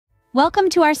Welcome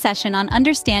to our session on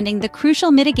understanding the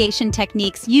crucial mitigation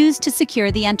techniques used to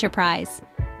secure the enterprise.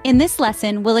 In this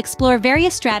lesson, we'll explore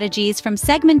various strategies from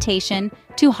segmentation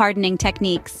to hardening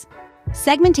techniques.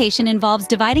 Segmentation involves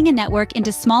dividing a network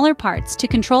into smaller parts to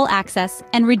control access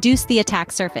and reduce the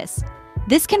attack surface.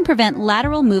 This can prevent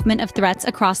lateral movement of threats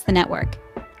across the network.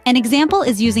 An example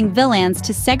is using VLANs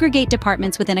to segregate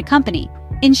departments within a company,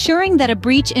 ensuring that a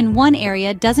breach in one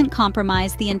area doesn't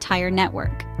compromise the entire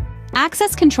network.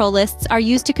 Access control lists are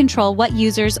used to control what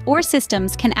users or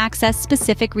systems can access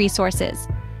specific resources.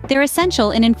 They're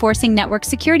essential in enforcing network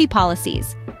security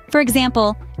policies. For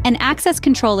example, an access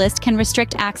control list can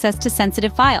restrict access to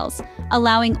sensitive files,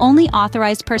 allowing only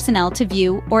authorized personnel to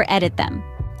view or edit them.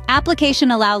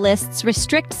 Application allow lists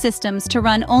restrict systems to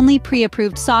run only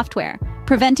pre-approved software,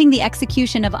 preventing the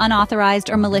execution of unauthorized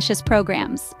or malicious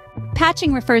programs.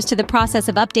 Patching refers to the process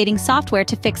of updating software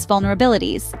to fix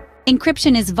vulnerabilities.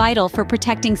 Encryption is vital for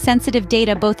protecting sensitive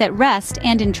data both at rest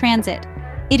and in transit.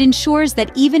 It ensures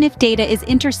that even if data is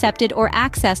intercepted or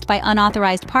accessed by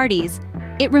unauthorized parties,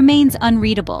 it remains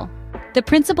unreadable. The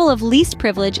principle of least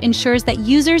privilege ensures that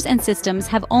users and systems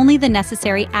have only the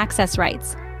necessary access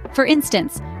rights. For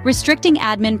instance, restricting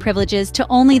admin privileges to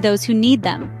only those who need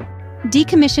them.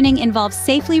 Decommissioning involves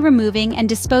safely removing and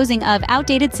disposing of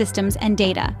outdated systems and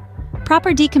data.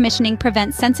 Proper decommissioning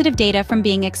prevents sensitive data from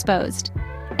being exposed.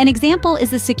 An example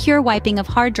is the secure wiping of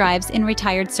hard drives in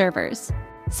retired servers.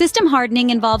 System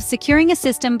hardening involves securing a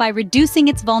system by reducing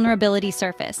its vulnerability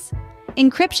surface.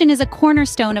 Encryption is a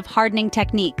cornerstone of hardening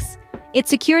techniques. It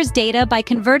secures data by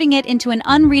converting it into an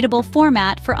unreadable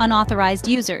format for unauthorized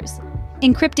users.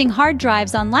 Encrypting hard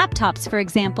drives on laptops, for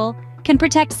example, can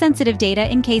protect sensitive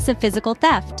data in case of physical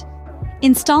theft.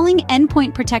 Installing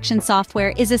endpoint protection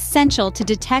software is essential to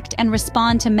detect and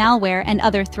respond to malware and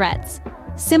other threats.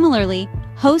 Similarly,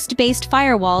 host-based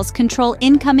firewalls control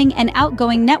incoming and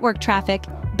outgoing network traffic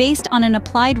based on an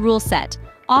applied rule set,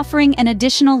 offering an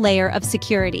additional layer of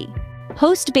security.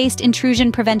 Host-based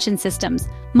intrusion prevention systems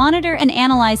monitor and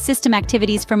analyze system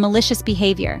activities for malicious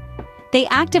behavior. They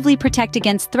actively protect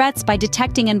against threats by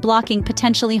detecting and blocking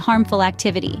potentially harmful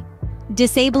activity.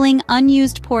 Disabling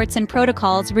unused ports and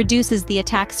protocols reduces the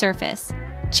attack surface.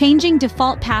 Changing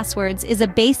default passwords is a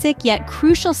basic yet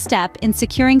crucial step in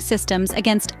securing systems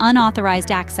against unauthorized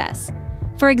access.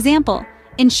 For example,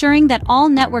 ensuring that all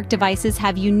network devices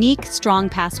have unique, strong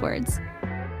passwords.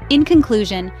 In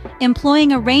conclusion,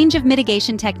 employing a range of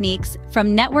mitigation techniques,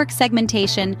 from network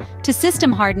segmentation to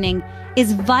system hardening,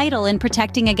 is vital in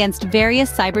protecting against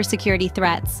various cybersecurity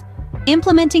threats.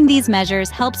 Implementing these measures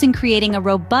helps in creating a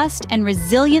robust and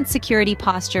resilient security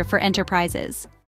posture for enterprises.